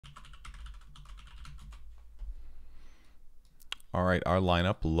Alright, our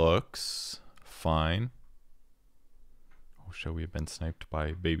lineup looks fine. Oh, shall we have been sniped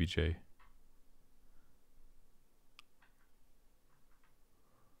by Baby J?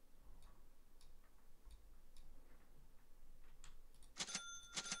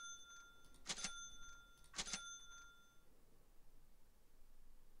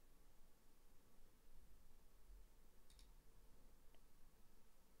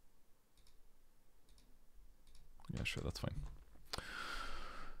 Yeah, sure, that's fine.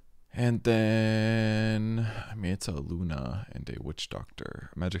 And then I mean it's a Luna and a Witch Doctor.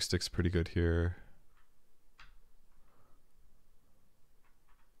 Magic Stick's pretty good here.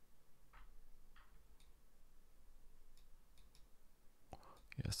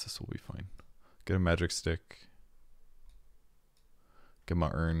 Yes, this will be fine. Get a Magic Stick. Get my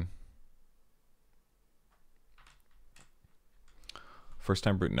urn. First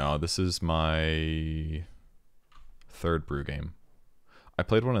time brew. No, this is my third brew game. I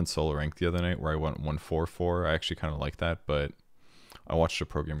played one in solo rank the other night where I went 1-4-4. I actually kind of like that, but I watched a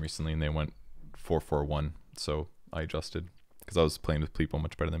pro game recently and they went 4-4-1, so I adjusted because I was playing with people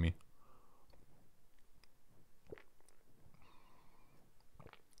much better than me.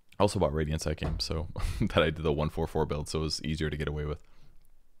 I also bought Radiance that game, so that I did the 1-4-4 build, so it was easier to get away with.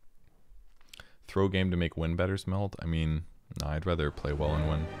 Throw game to make win betters meld? I mean, no, I'd rather play well and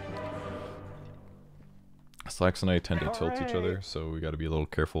win. Slacks and I tend to tilt each other, so we got to be a little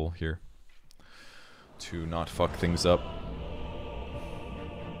careful here to not fuck things up.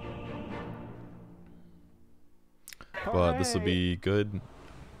 But this will be good.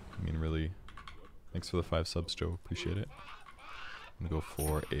 I mean, really, thanks for the 5 subs, Joe. Appreciate it. I'm gonna go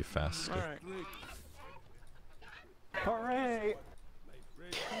for a fast stick. Hooray!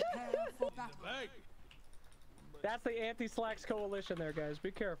 That's the anti-slacks coalition there, guys.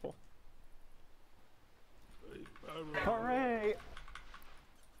 Be careful. Hooray!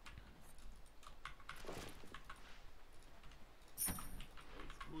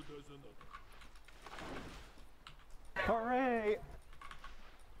 Hooray!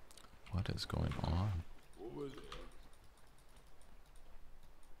 What is going on?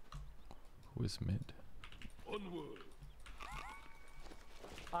 Who is mid?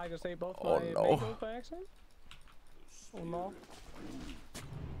 I just ate both Oh, my no. mangoes by accident? Oh no.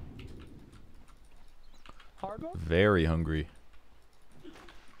 Hard one? Very hungry.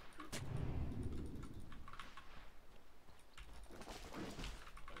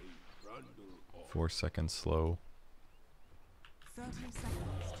 Four seconds slow. 30 seconds to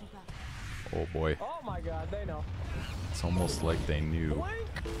battle. Oh boy. Oh my god, they know. It's almost like they knew. Blink!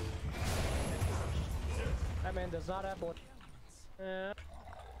 That man does not have blink.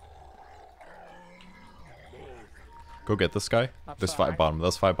 Go get this guy. There's sorry. 5 bottom.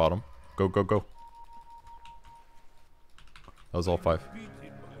 That's 5 bottom. Go, go, go. That was all 5.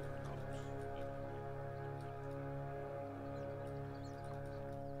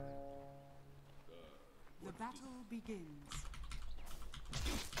 The battle begins.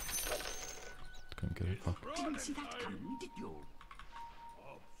 Couldn't get it. Oh. Didn't see that coming, did you?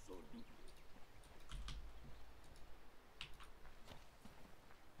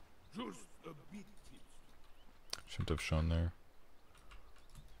 Shouldn't have shown there.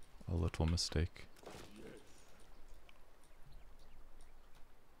 A little mistake.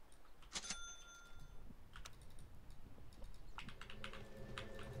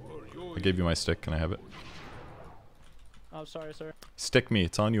 I gave you my stick. Can I have it? I'm sorry, sir. Stick me.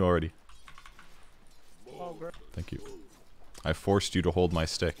 It's on you already. Oh, great. Thank you. I forced you to hold my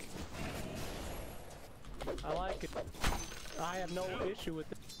stick. I like it. I have no issue with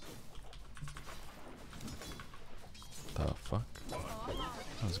it. The fuck?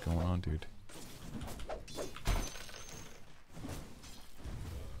 What's going on, dude?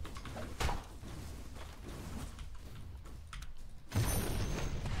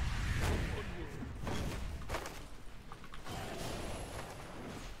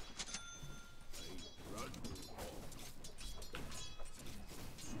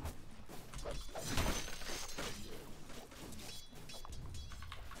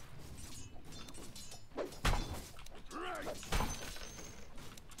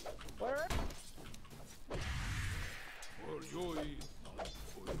 Where?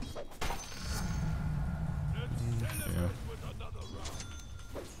 Yeah.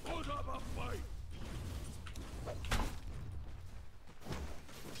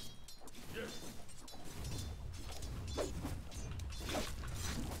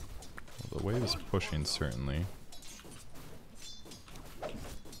 Well, the wave is pushing, certainly.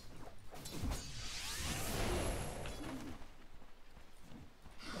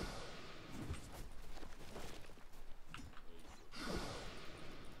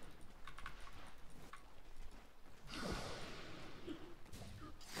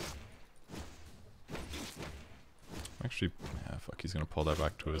 Actually, yeah, fuck, he's gonna pull that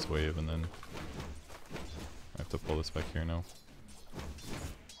back to his wave, and then I have to pull this back here now.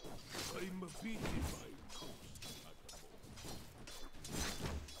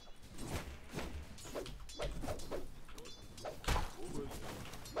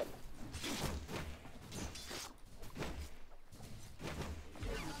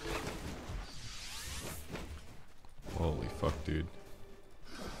 Holy fuck, dude.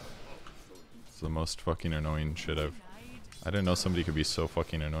 It's the most fucking annoying shit I didn't know somebody could be so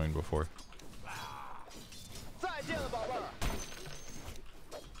fucking annoying before.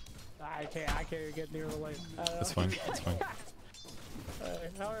 I can't get near the lane. It's fine, it's fine.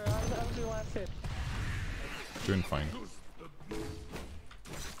 How's your last hit? Doing fine.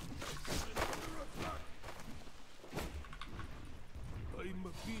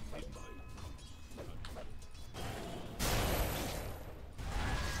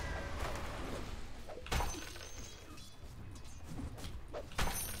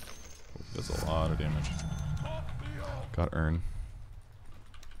 Does a lot of damage. Got Earn.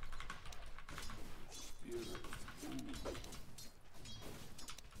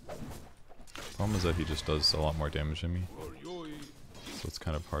 Problem is that he just does a lot more damage than me, so it's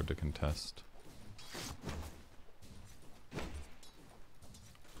kind of hard to contest.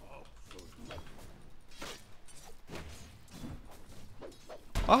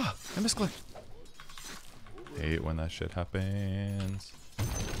 Ah! I misclicked! Hate when that shit happens.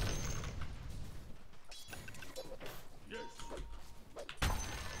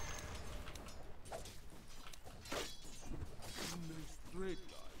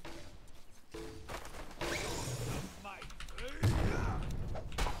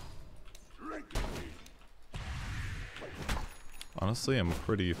 Honestly, I'm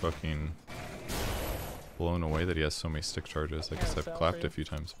pretty fucking blown away that he has so many stick charges. I guess I've clapped a few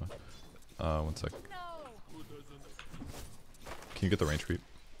times, but... one sec. Can you get the range creep?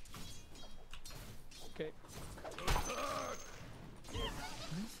 Okay.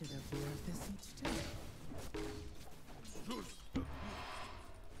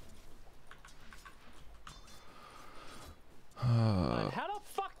 How the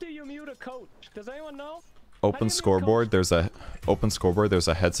fuck do you mute a coach? Does anyone know? Open scoreboard, there's a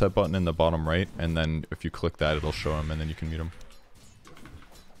headset button in the bottom right, and then if you click that it'll show him and then you can mute him.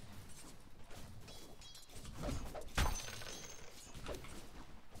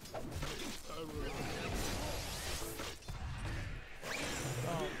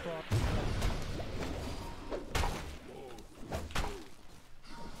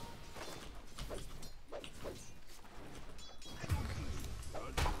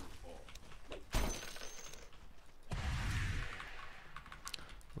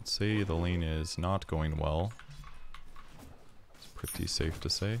 Let's say the lane is not going well. It's pretty safe to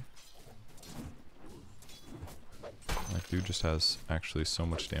say. Like, dude just has actually so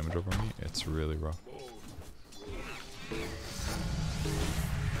much damage over me, it's really rough.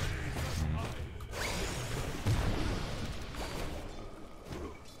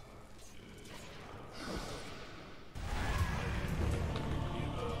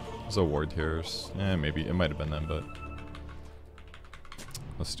 There's a ward here. Maybe. It might have been them, but...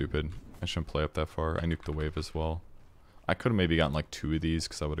 That's stupid. I shouldn't play up that far. I nuked the wave as well. I could have maybe gotten like 2 of these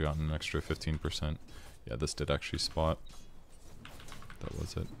because I would have gotten an extra 15%. Yeah, this did actually spot. That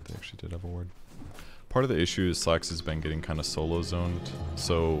was it. They actually did have a ward. Part of the issue is Slacks has been getting kind of solo zoned,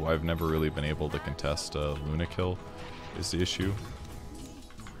 so I've never really been able to contest a Luna kill is the issue.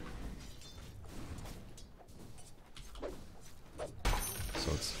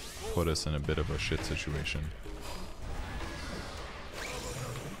 So it's put us in a bit of a shit situation.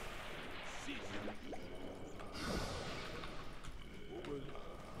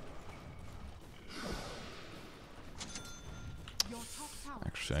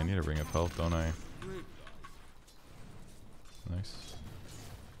 Actually, I need a ring of health, don't I? Nice.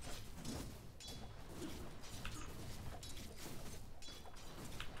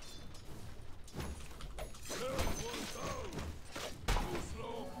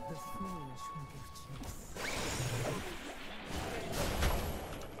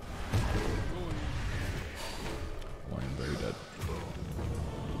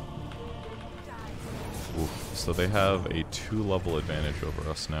 So they have a 2-level advantage over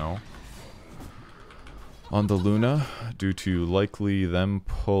us now on the Luna due to likely them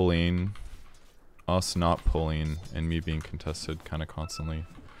pulling, us not pulling, and me being contested kind of constantly.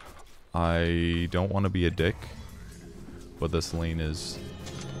 I don't want to be a dick, but this lane is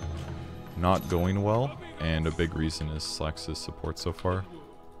not going well, and a big reason is Slax's support so far.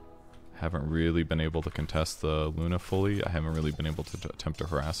 Haven't really been able to contest the Luna fully. I haven't really been able to attempt to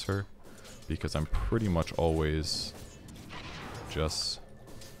harass her, because I'm pretty much always just...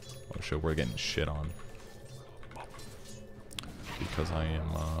 Oh shit, we're getting shit on. Because I am,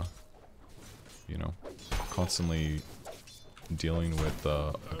 you know, constantly dealing with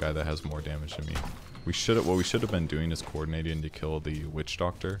a guy that has more damage than me. What we should have been doing is coordinating to kill the witch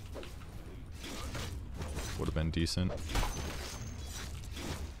doctor. Would have been decent.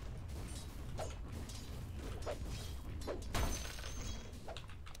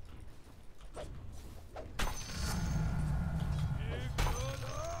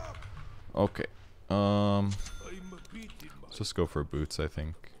 Okay. Let's just go for boots, I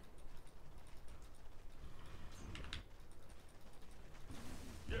think.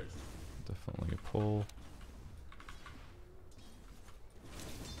 Definitely a pull.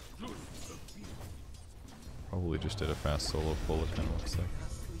 Probably just did a fast solo pull, it kind of looks like.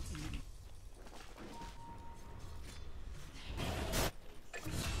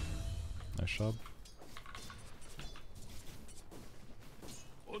 Nice job.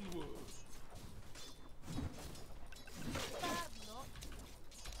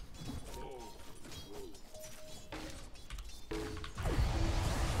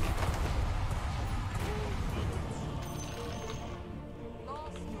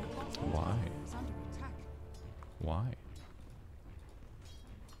 Why? Why?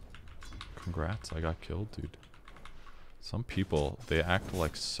 Congrats, I got killed, dude. Some people, they act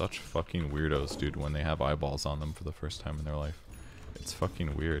like such fucking weirdos, dude, when they have eyeballs on them for the first time in their life. It's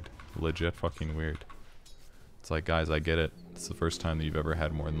fucking weird. Legit fucking weird. It's like, guys, I get it. It's the first time that you've ever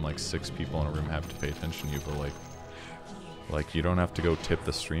had more than like 6 people in a room have to pay attention to you, but like you don't have to go tip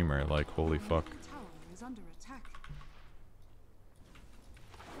the streamer. Like, holy fuck.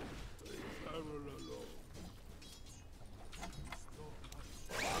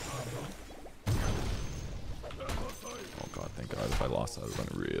 Oh god, thank god. If I lost, that would have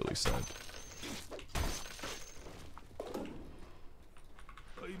been really sad.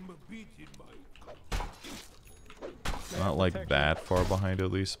 Not like that far behind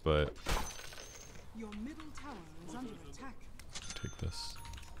at least, but Your middle tower is under attack. take this.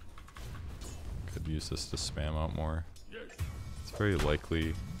 Could use this to spam out more. It's very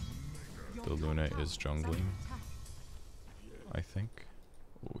likely the Luna is jungling, I think.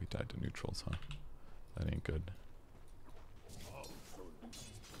 Oh, we died to neutrals, huh? That ain't good.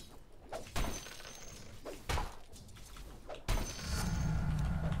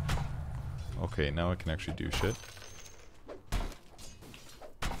 Okay, now I can actually do shit.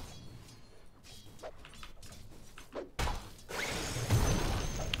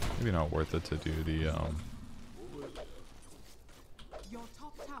 Maybe not worth it to do the Your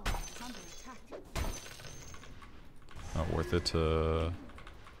top tower is under attack. not worth it to...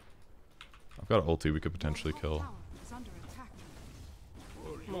 I've got an ulti we could potentially Top kill. tower is under attack.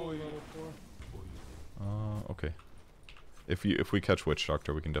 I'm only level 4. Okay. If we catch Witch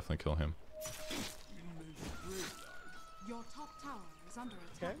Doctor, we can definitely kill him. Your top tower is under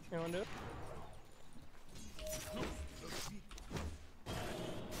Okay, attack. you wanna do it?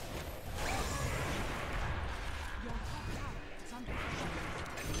 Your top tower is under attack.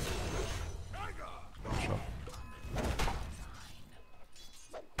 Shot.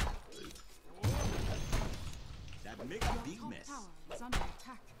 That makes Your a big top mess. tower is under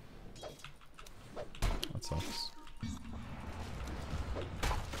attack. That sucks.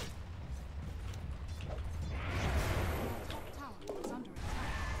 Your top tower is under attack.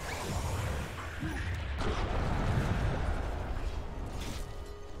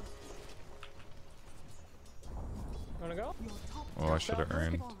 Wanna go? Your top Oh, I tower should have has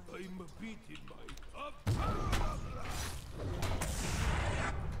earned. fallen.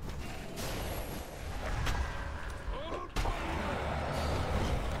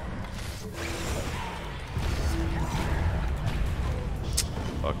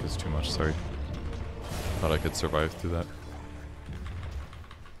 Fuck, it's too much, sorry. Thought I could survive through that.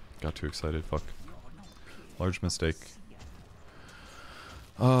 Got too excited, fuck. Large mistake.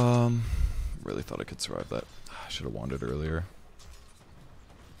 Really thought I could survive that. I should have wandered earlier.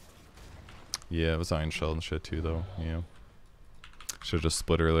 Yeah, it was Iron Shell and shit too, though, yeah. Should have just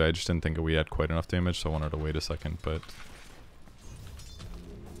split earlier. I just didn't think we had quite enough damage, so I wanted to wait a second, but...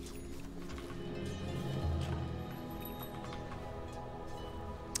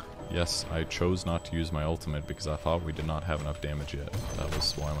 Yes, I chose not to use my ultimate because I thought we did not have enough damage yet. That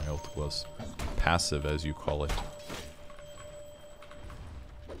was why my ult was passive, as you call it.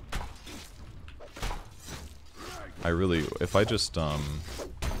 I really, if I just,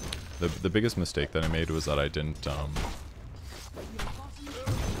 the biggest mistake that I made was that I didn't, oh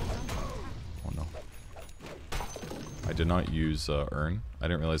no. I did not use, Earn. I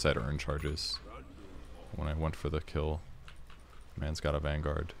didn't realize I had Earn charges when I went for the kill. Man's got a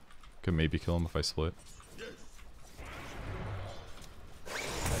Vanguard. Could maybe kill him if I split.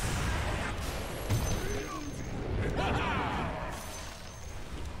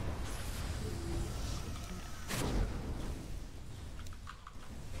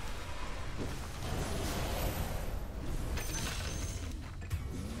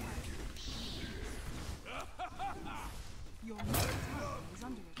 Your middle tower is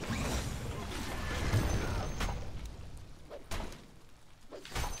under attack.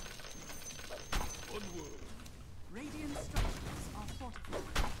 Radiant structures are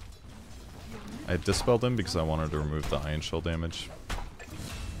fortified. I dispelled him because I wanted to remove the Iron Shell damage.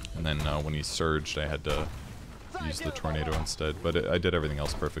 And then when he surged, I had to use the Tornado instead. But I did everything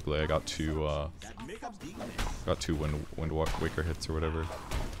else perfectly. I got two Wind Waker hits or whatever.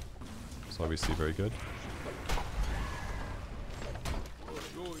 So obviously very good.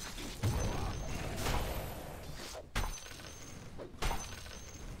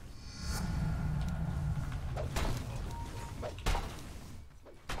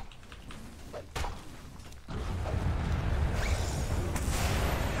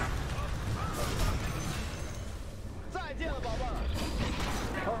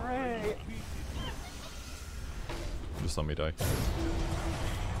 Hooray! Just let me die.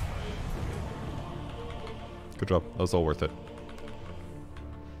 Good job. That was all worth it.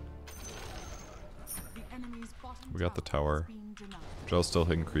 The enemy's bottom We got the tower tower. has been denied. Jell's still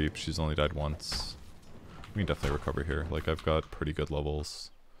hitting creep. She's only died once. We can definitely recover here. Like, I've got pretty good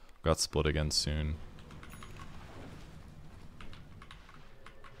levels. Got split again soon.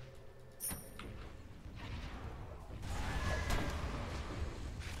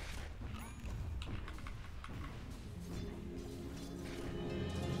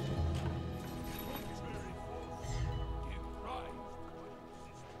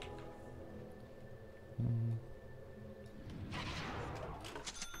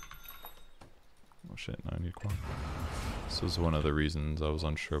 Oh shit, now I need Quan. This was one of the reasons I was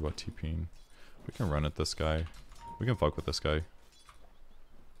unsure about TPing. We can run at this guy. We can fuck with this guy.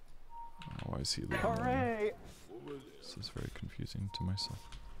 Oh, why is he leaving? Hooray! This is very confusing to myself.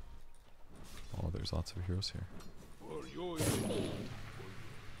 Oh, there's lots of heroes here.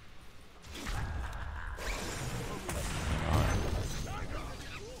 Hang on.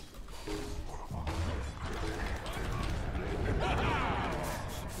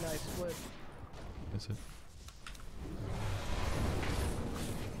 Nice flip. Is it?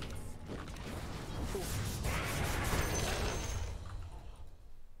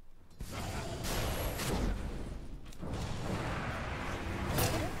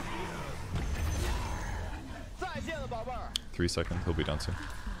 Baba. 3 seconds, he'll be done soon.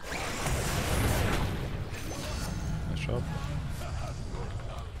 Nice job.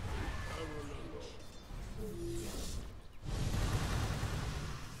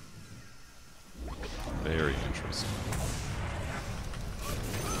 Very interesting.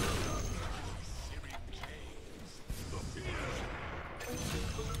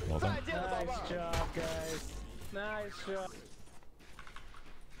 Well done. Nice job, guys. Nice job.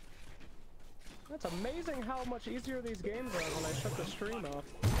 That's amazing how much easier these games are when I shut the stream off.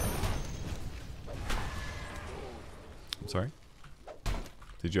 I'm sorry?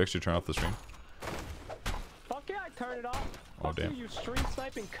 Did you actually turn off the stream? Fuck yeah, I turned it off. Oh, Fuck damn. you stream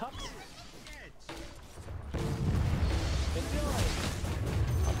sniping cups. Enjoy.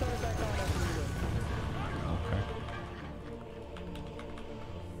 I'll turn it back on after you win. Okay.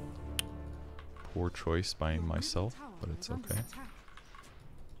 Poor choice by Your middle myself, tower but it's is under okay. attack.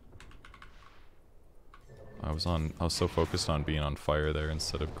 I was so focused on being on fire there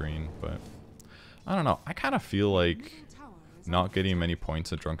instead of green, but I don't know. I kind of feel like Middle tower is not getting many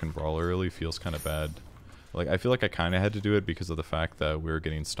points at Drunken Brawl early feels kind of bad. Like, I feel like I kind of had to do it because of the fact that we were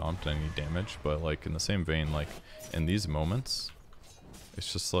getting stomped and I need damage, but like in the same vein, like in these moments,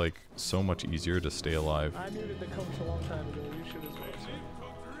 it's just like so much easier to stay alive. I muted the coach a long time ago. You should as well.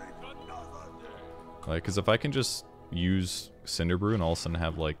 Like, because if I can just use Cinder Brew and all of a sudden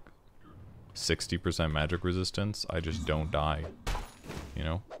have like 60% magic resistance, I just don't die. You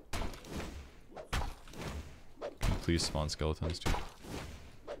know? Can you please spawn skeletons, dude?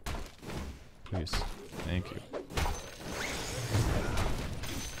 Please. Thank you.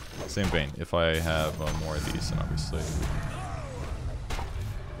 Same vein, if I have more of these, then obviously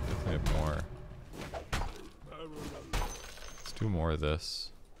definitely have more. Let's do more of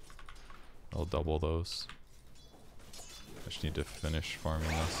this. I'll double those. I just need to finish farming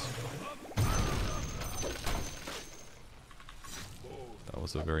this. That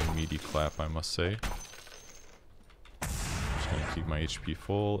was a very meaty clap, I must say. Just gonna keep my HP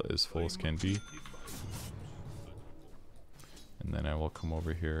full as can be. And then I will come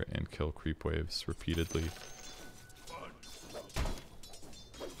over here and kill creep waves repeatedly.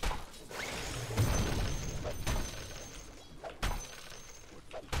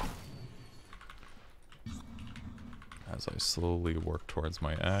 As I slowly work towards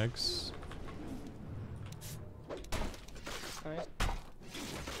my ags. Nice.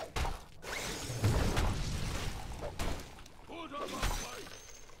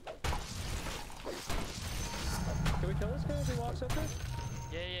 Can we kill this guy if he walks up there?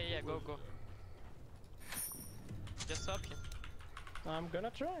 Yeah, go. Just up him. I'm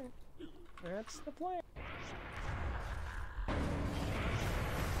gonna try. That's the plan.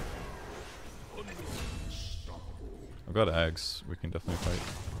 I've got ags. We can definitely fight.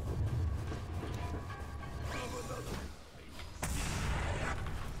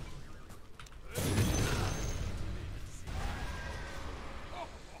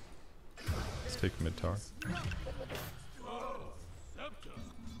 Let's take mid tower.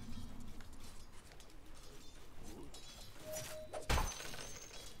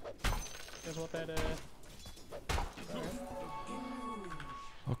 Guess what that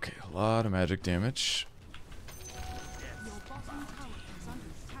Okay, a lot of magic damage. Your bottom tower is under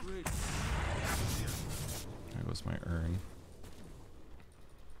attack. There goes my urn.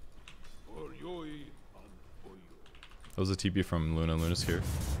 That was a TP from Luna. Luna's here.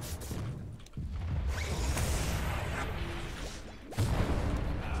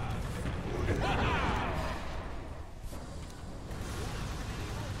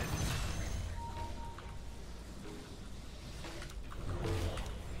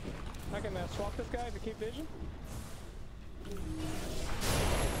 I can swap this guy to keep vision.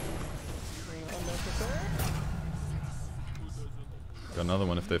 Unnecessary. Got another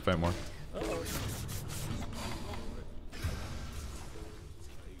one if they fight more. Uh-oh.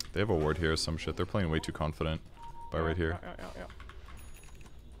 They have a ward here or some shit. They're playing way too confident by right here. Yeah.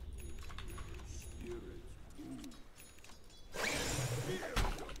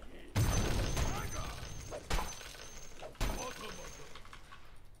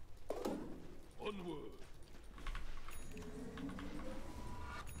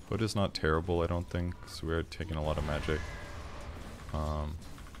 Hood is not terrible, I don't think, because we're taking a lot of magic.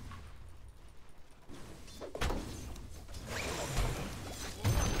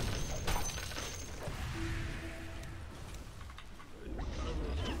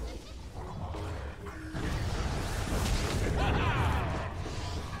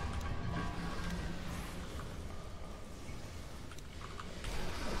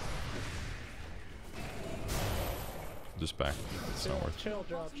 Just back. It's not worth it. Chill,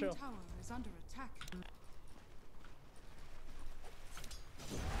 Joe, Bottom chill. tower is under attack.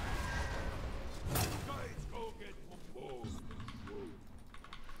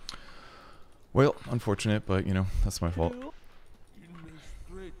 Well, unfortunate, but you know, that's my fault.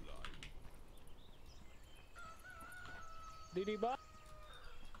 DD bot.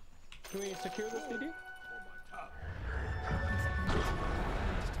 Can we secure this DD?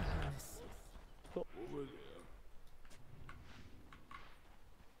 Cool.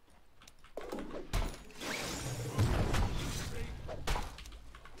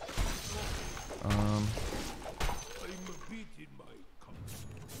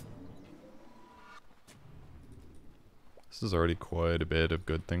 This is already quite a bit of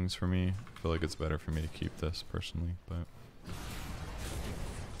good things for me. I feel like it's better for me to keep this personally, but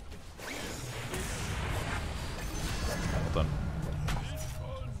well done.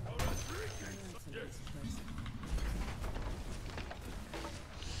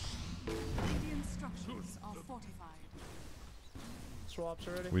 Radiant structures are fortified. Swaps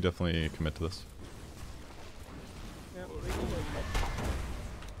already. We definitely commit to this. Yeah, we can do it.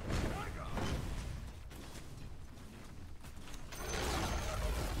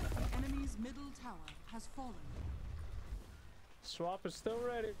 Enemy's middle tower has fallen. Swap is still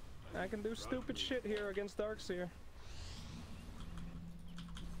ready. I can do stupid shit here against Darkseer.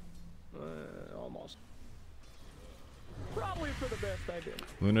 Almost. Probably for the best I did.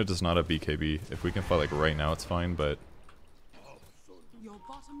 Luna does not have BKB. If we can fight like right now, it's fine, but Your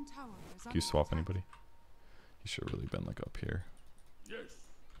bottom tower is can you swap attack. anybody? He should have really been like up here.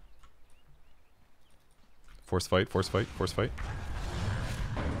 Force fight, force fight, force fight.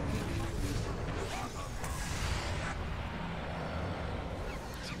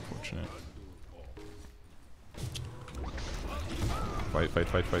 It's unfortunate. Fight, fight,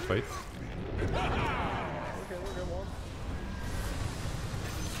 fight, fight, fight. Okay, we're good one.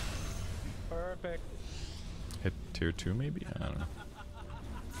 Perfect. Hit tier 2 maybe? I don't know.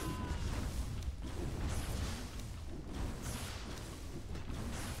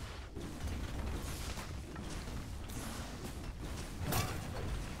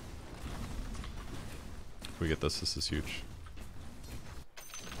 we get this, this is huge.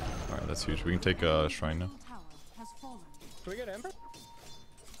 Alright, that's huge. We can take a shrine now. Middle tower has fallen. Can we get Ember?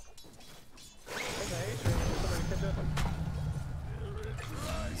 Okay, sure. Somebody can do it.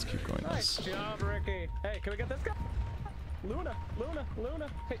 Let's keep going. Nice This. job, Ricky. Hey, can we get this guy? Luna, Luna, Luna.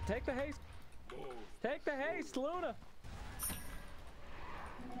 Hey, take the haste. Take the haste, Luna.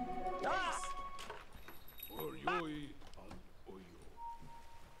 Ah!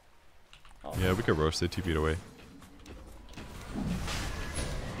 Yeah, we could roast. They TP'd away.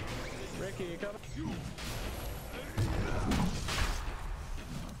 Ricky, you coming?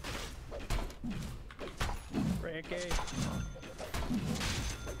 Ricky.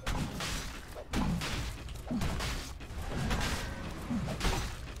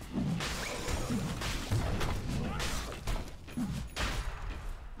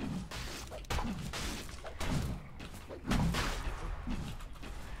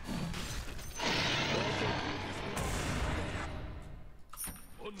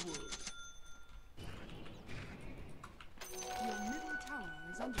 Your middle tower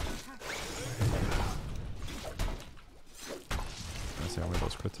is under attack. I see where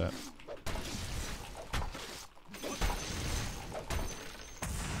those crits at.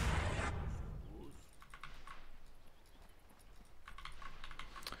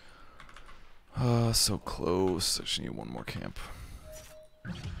 So close. I just need one more camp.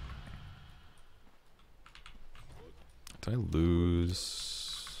 Did I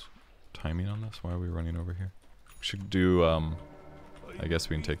lose timing on this? Why are we running over here? We should do, I guess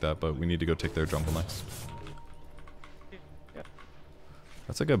we can take that, but we need to go take their jungle next.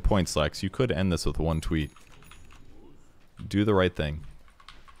 That's a good point, Slacks. You could end this with one tweet. Do the right thing.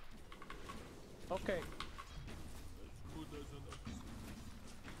 Okay.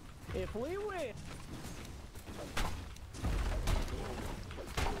 If we win.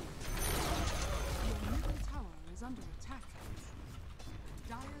 Your middle tower is under attack.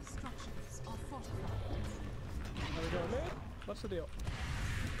 Dire structures are fortified. Are we going mid? What's the deal?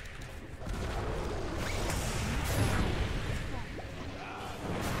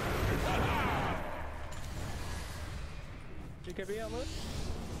 GKB on list?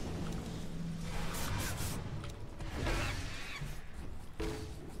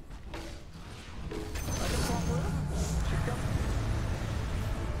 I can swap with. She's coming.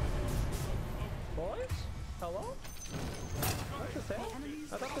 Boys? Hello? What the hell?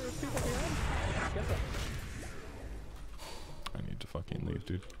 I thought there was people behind. Guess what? I need to fucking leave,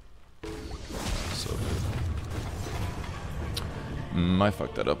 dude. So good. I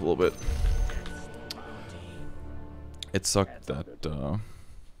fucked that up a little bit. It sucked that,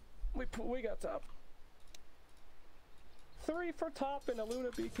 We got top. 3 for top and a Luna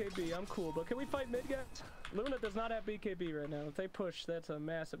BKB. I'm cool, but can we fight mid, guys? Luna does not have BKB right now. If they push, that's a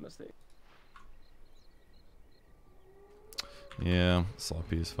massive mistake. yeah,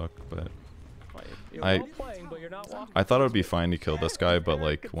 sloppy as fuck, but Like, you're I- well playing, but you're not walking. I thought it would be fine to kill this guy, but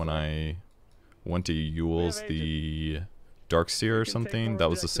like when I went to Yule's the Darkseer or something, that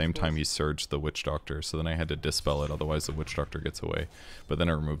was the same time he surged the Witch Doctor, so then I had to dispel it, otherwise the Witch Doctor gets away. But then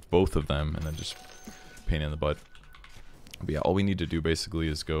I removed both of them, and then just pain in the butt. But yeah, all we need to do basically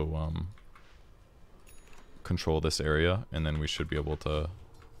is go control this area, and then we should be able to...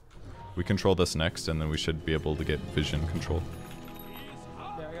 We control this next, and then we should be able to get vision control.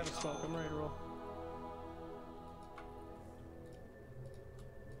 Yeah, I got a smoke. I'm ready to roll.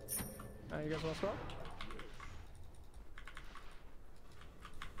 Alright, you guys want to smoke?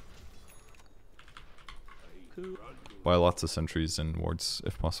 Cool. Buy lots of sentries and wards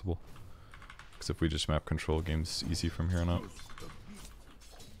if possible. Because if we just map control, game's easy from here on out.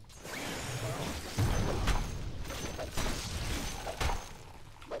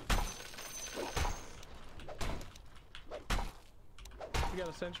 You got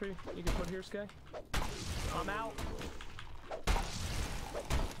a sentry you can put here, Sky? I'm out.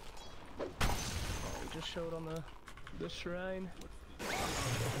 Oh, we just showed on the shrine.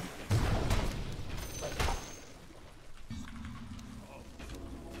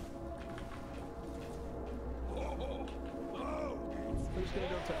 Who's gonna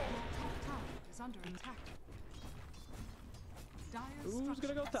go top? Top tower is under attack. Dire Who's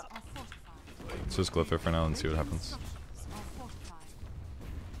gonna go structures top? are fortified. Let's just glyph it for now and see what happens. Structures are fortified.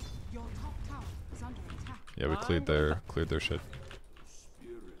 Your top tower is under attack. Yeah, we cleared their shit.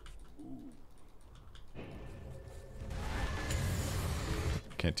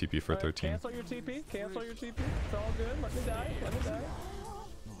 Can't TP for Alright, 13. Cancel your TP. Cancel your TP. It's all good. Let me die. Let me die.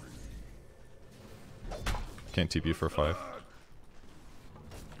 Can't TP for 5.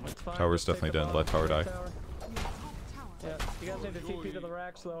 It's fine. Tower's Let's take definitely the dead. bottom. Let tower die. Your top tower Yeah, you guys need to TP to the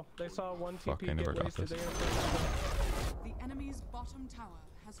racks though. They saw one TP Fuck, I never get got wasted. this. The enemy's bottom tower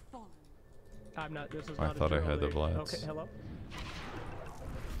has fallen. I'm not. This is I not thought a I drill, had the dude. Vlads. Okay, hello.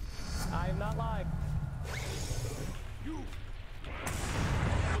 I am not lying.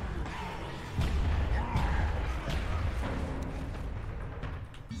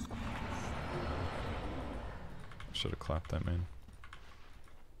 Should have clapped that, man.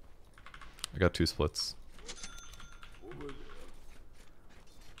 I got 2 splits.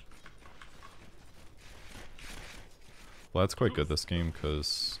 Well, that's quite good this game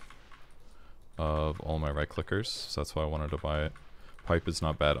because of all my right clickers, so that's why I wanted to buy it. Pipe is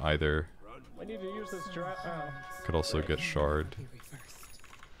not bad either. I need to use this dry. Could also get shard.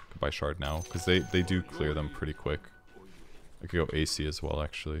 Could buy shard now because they do clear them pretty quick. I could go AC as well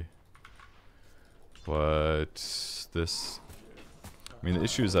actually. But this, I mean, the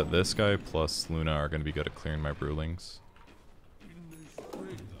issue is that this guy plus Luna are going to be good at clearing my Brewlings.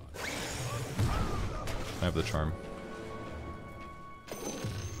 I have the charm.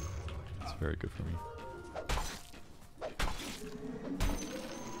 It's very good for me.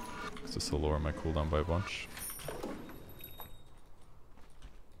 Because this will lower my cooldown by a bunch.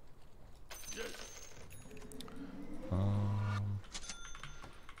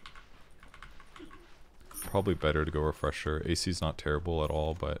 Probably better to go refresher. AC's not terrible at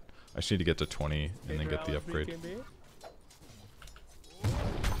all, but I just need to get to 20 and then get the upgrade.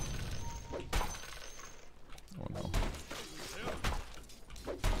 Oh no.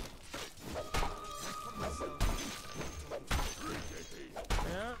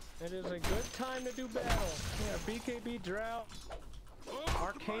 Yeah, it is a good time to do battle. Yeah, BKB drought,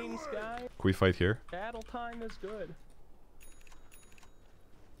 arcane sky. Can we fight here? Battle time is good.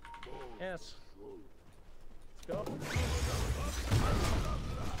 Yes. Let's go.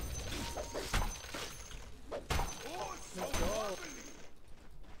 Let's go.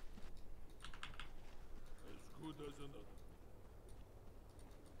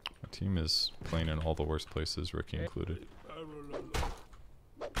 My team is playing in all the worst places, Ricky included.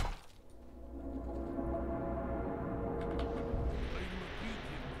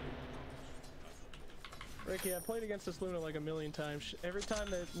 Ricky, I played against this Luna like a million times. Every time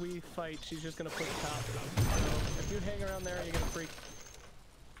that we fight, she's just gonna push top. So if you hang around there, you're gonna freak.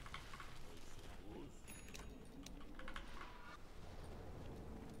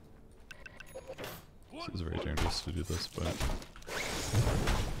 This is very dangerous to do this, but...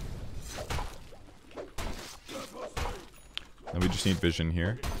 And we just need vision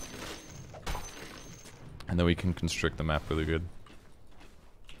here. And then we can constrict the map really good.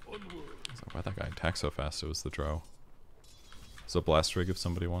 Why'd that guy attack so fast? It was the drow. There's a blast rig if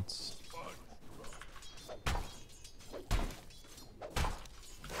somebody wants.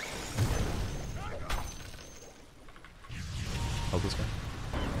 Help this guy.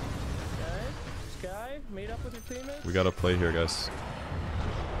 Sky, meet up with your teammates. We gotta play here, guys.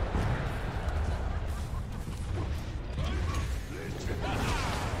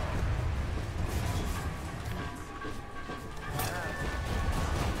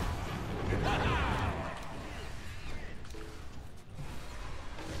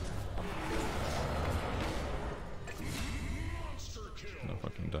 No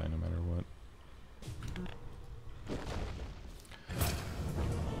fucking die no matter what.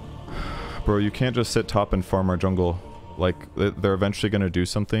 Bro, you can't just sit top and farm our jungle. Like, they're eventually gonna do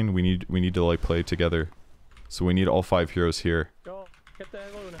something. We need to like play together. So we need all 5 heroes here. Go, get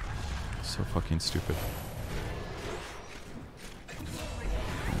that Luna. So fucking stupid.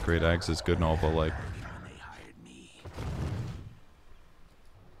 Great Ags is good and all, but like,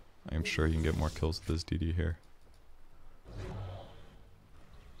 I am sure you can get more kills with this DD here.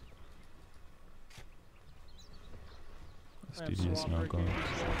 This DD is now gone.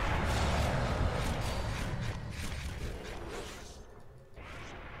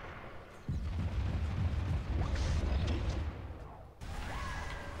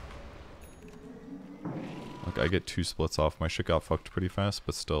 Like, I get 2 splits off. My shit got fucked pretty fast,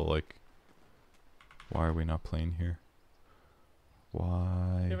 but still, like, why are we not playing here?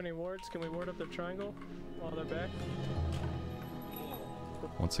 Why? Do you have any wards? Can we ward up the triangle while they're back?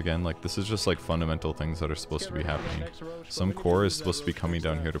 Once again, like, this is just like fundamental things that are supposed to be happening. Some core is supposed to be coming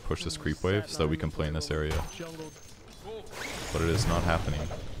down here to push this creep wave so that we can play in this area. But it is not happening.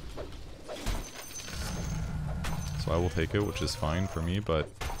 So I will take it, which is fine for me, but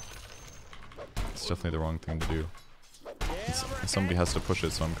it's definitely the wrong thing to do. Somebody has to push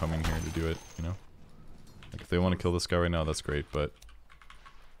it, so I'm coming here to do it, you know? Like, if they want to kill this guy right now, that's great, but...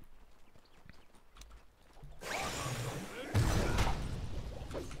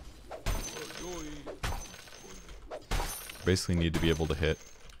 Basically need to be able to hit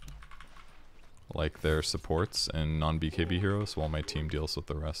like their supports and non-BKB heroes while my team deals with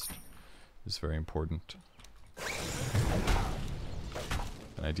the rest. Is very important.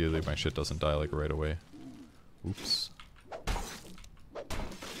 And ideally my shit doesn't die like right away. Oops.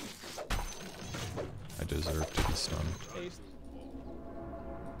 I deserve to be stunned.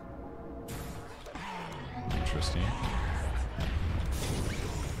 Interesting.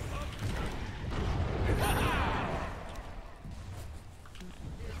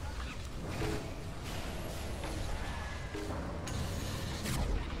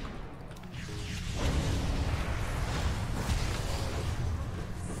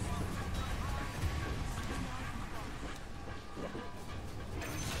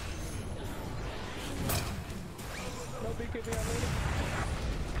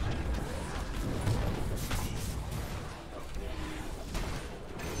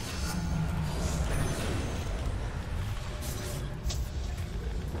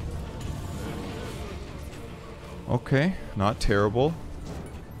 Okay, not terrible.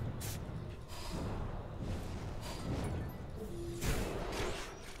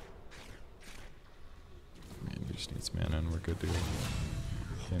 Man, he just needs mana and we're good to go.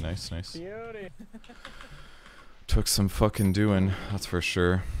 Okay, nice, nice. Beauty. Took some fucking doing, that's for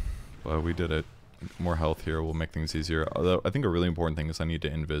sure. But we did it. More health here will make things easier. Although I think a really important thing is I need to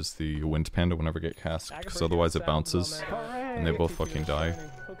invis the Wind Panda whenever I get cast, because otherwise it bounces and they both fucking die.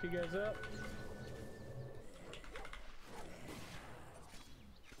 Hook you guys up.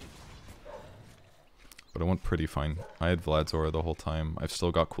 But it went pretty fine. I had Vladzora the whole time. I've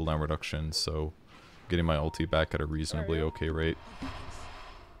still got cooldown reduction, so getting my ulti back at a reasonably okay rate.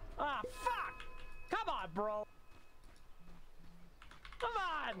 Ah, fuck! Come on, bro! Come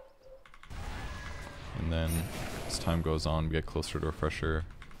on! And then as time goes on, we get closer to Refresher.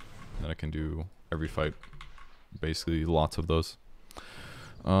 And then I can do every fight. Basically, lots of those.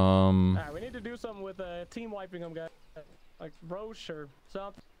 Alright, we need to do something with team wiping them, guys. Like Roshan or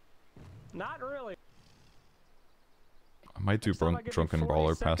something. Not really. I might do Drunken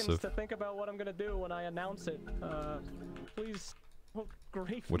Brawler passive. To think about what I'm gonna do when I announce it. Please don't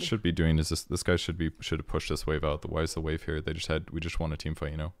grief What me. should be doing is this guy should have pushed this wave out. Why is the wave here? We just won a team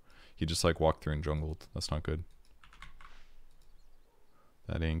fight, you know. He just like walked through and jungled. That's not good.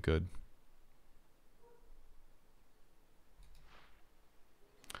 That ain't good.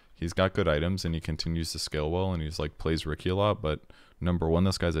 He's got good items and he continues to scale well and he's like plays Ricky a lot, but number one,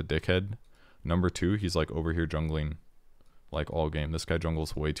 this guy's a dickhead. Number two, he's like over here jungling like all game. This guy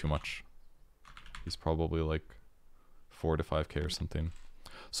jungles way too much. He's probably like 4 to 5k or something.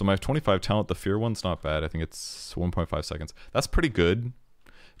 So my 25 talent, the fear one's not bad. I think it's 1.5 seconds. That's pretty good.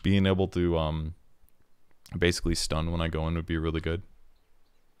 Being able to basically stun when I go in would be really good.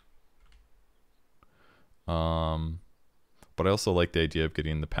 But I also like the idea of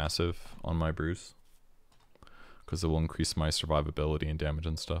getting the passive on my brews, because it will increase my survivability and damage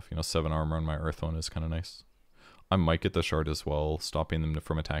and stuff. You know, 7 armor on my earth one is kind of nice. I might get the shard as well. Stopping them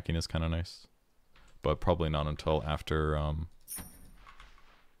from attacking is kind of nice, but probably not until after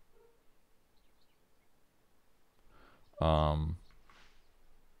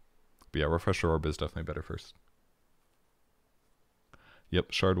but yeah, Refresher Orb is definitely better first.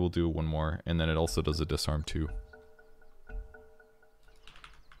 Yep, shard will do one more, and then it also does a disarm too.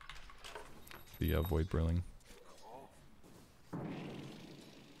 The Void Brilling.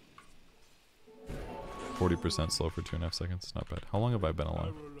 40% slow for 2.5 seconds. Not bad. How long have I been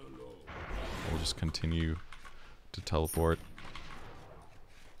alive? We'll just continue to teleport.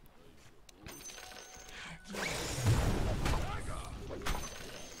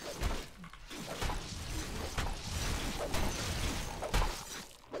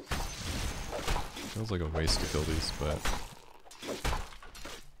 Feels like a waste to kill these, but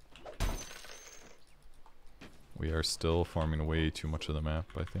we are still farming way too much of the map,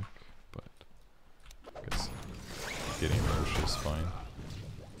 I think. But I guess getting Roche is fine.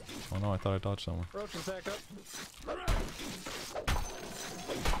 Oh no, I thought I dodged someone. Roach is back up.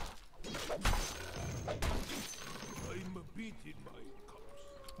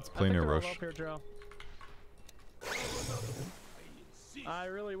 Let's play near Roche. I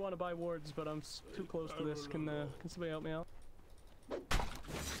really want to buy wards, but I'm too close to this. Can somebody help me out?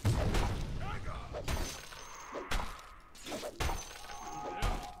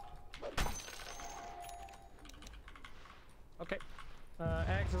 Okay.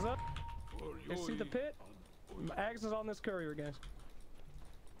 Axe is up. You see the pit? Axe is on this courier, guys.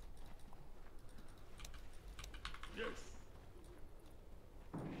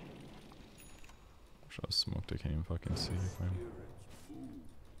 I was smoked, I can't even fucking see if I'm...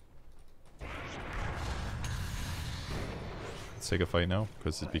 take a fight now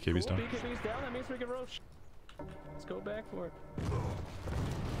because his BKB's Cool, down. BKB's down, that means we can Rosh. Let's go back for it.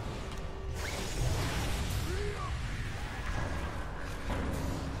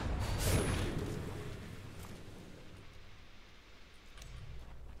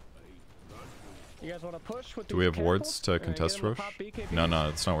 You guys want to push with Do we these have wards cannibals? to Get contest him to Rosh? pop BKBs? No,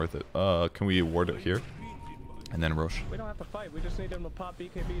 it's not worth it. Can we ward it here? And then Rosh. We don't have to fight, we just need them to pop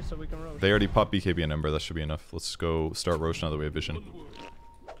BKB so we can Rosh. They already popped BKB and Ember, that should be enough. Let's go start Rosh now that we have vision.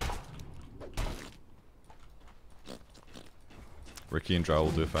 Ricky and Drow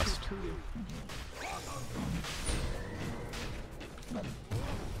will do it fast.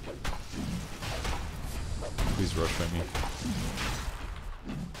 Please rush at me.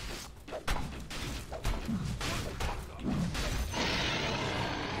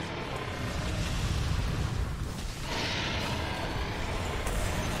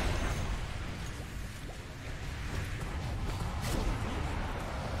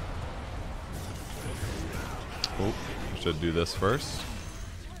 Oh, should do this first,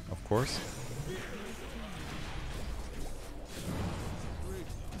 of course.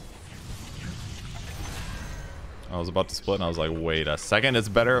 I was about to split and I was like, wait a second, it's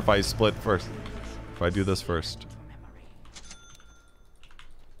better if I split first. If I do this first.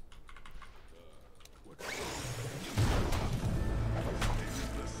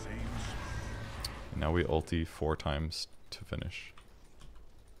 Now we ulti 4 times to finish.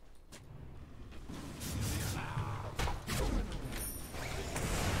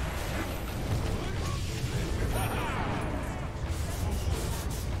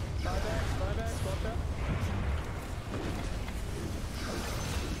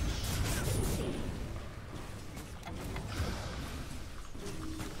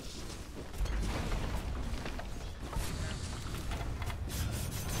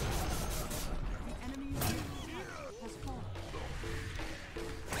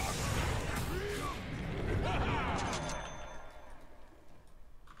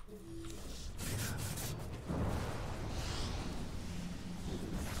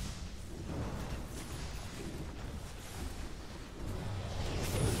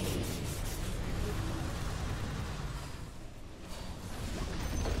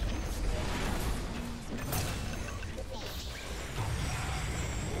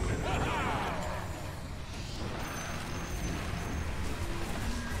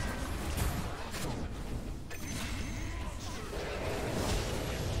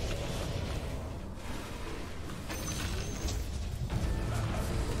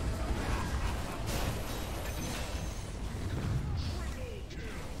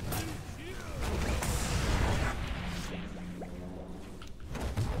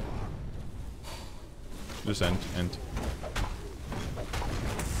 Just end.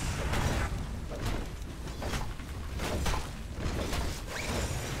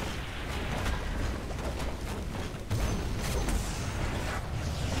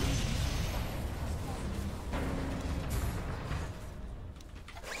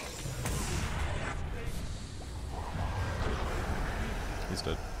 He's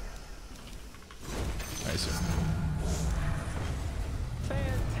dead. Nice.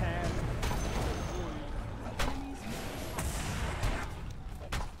 Fantastic.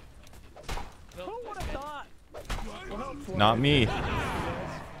 Who would have thought? Not me.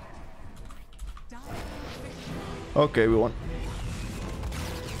 Okay, we won.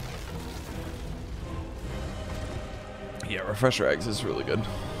 Yeah, Refresher Eggs is really good.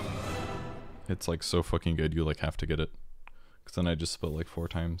 It's like so fucking good, you like have to get it. Because then I just split like 4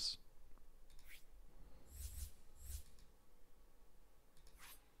 times.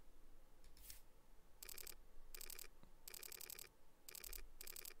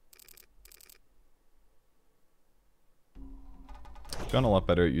 Gotten a lot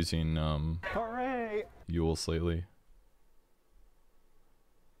better at using Yules lately.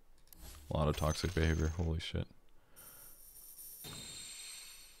 A lot of toxic behavior, holy shit. I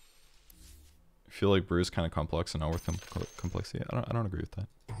feel like Brew's kind of complex and not worth complexity. I don't agree with that.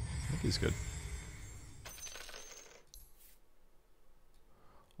 I think he's good.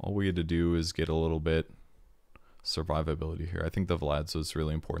 All we had to do is get a little bit survivability here. I think the Vlad's was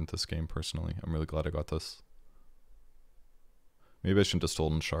really important this game personally. I'm really glad I got this. Maybe I shouldn't have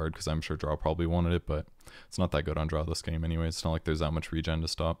stolen Shard because I'm sure Draw probably wanted it, but it's not that good on Draw this game anyway. It's not like there's that much regen to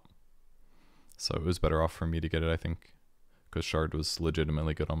stop. So it was better off for me to get it, I think, because Shard was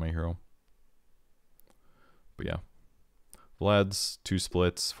legitimately good on my hero. But yeah. Vlad's 2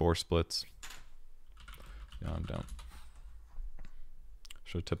 splits, 4 splits. Yeah, I'm down.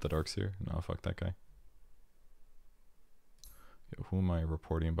 Should have tipped the Darks here. No, fuck that guy. Yo, who am I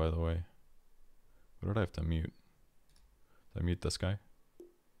reporting, by the way? What did I have to mute? Did I mute this guy?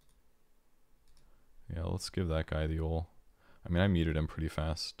 Yeah, let's give that guy the ol'. I mean, I muted him pretty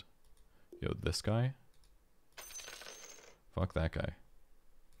fast. Yo, this guy? Fuck that guy.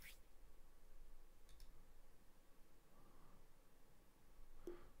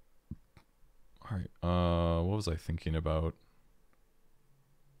 Alright, what was I thinking about?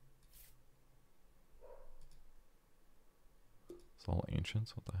 It's all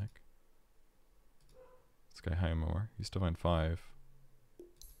ancients, what the heck? This guy high more. He's Divine 5.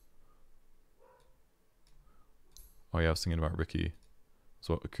 Oh yeah, I was thinking about Ricky.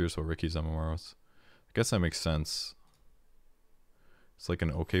 So curious what Ricky's MMR was. I guess that makes sense. It's like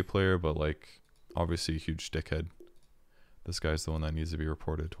an okay player, but like obviously a huge dickhead. This guy's the one that needs to be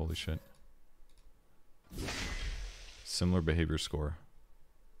reported. Holy shit. Similar behavior score.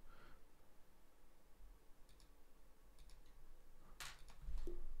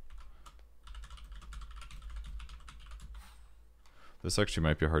 This actually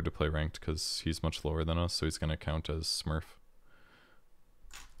might be hard to play ranked because he's much lower than us, so he's going to count as Smurf.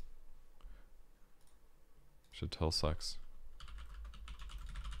 Should tell sucks.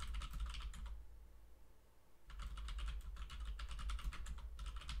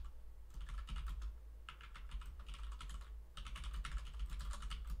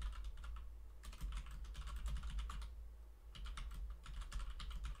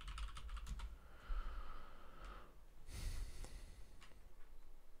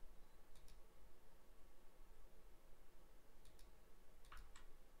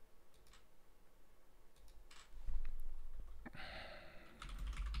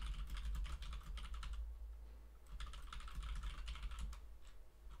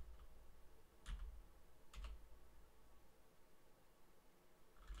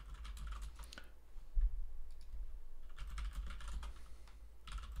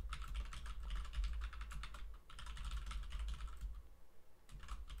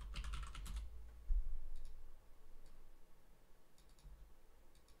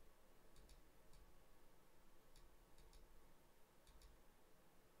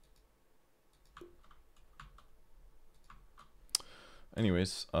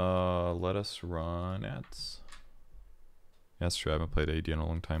 Anyways, let us run ads. Yeah, that's true. I haven't played AD in a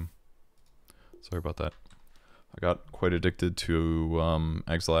long time. Sorry about that. I got quite addicted to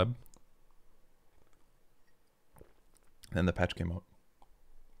Lab. Then the patch came out.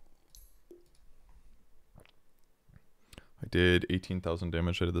 I did 18,000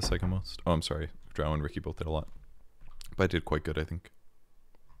 damage. I did the second most. Oh, I'm sorry. Drow and Ricky both did a lot. But I did quite good, I think.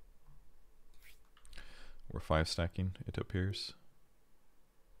 We're 5 stacking, it appears.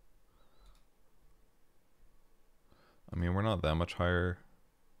 I mean, we're not that much higher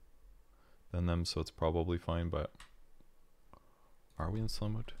than them, so it's probably fine, but are we in slow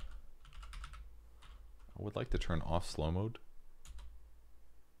mode? I would like to turn off slow mode.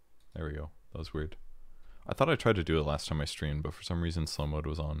 There we go. That was weird. I thought I tried to do it last time I streamed, but for some reason slow mode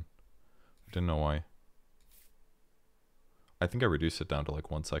was on. I didn't know why. I think I reduced it down to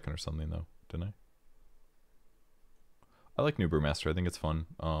like 1 second or something though, didn't I like new Brewmaster. I think it's fun.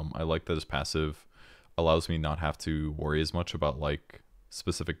 I like that his passive allows me not have to worry as much about like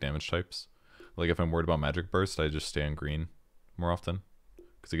specific damage types. Like if I'm worried about magic burst, I just stay on green more often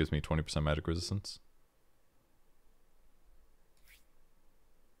because it gives me 20% magic resistance.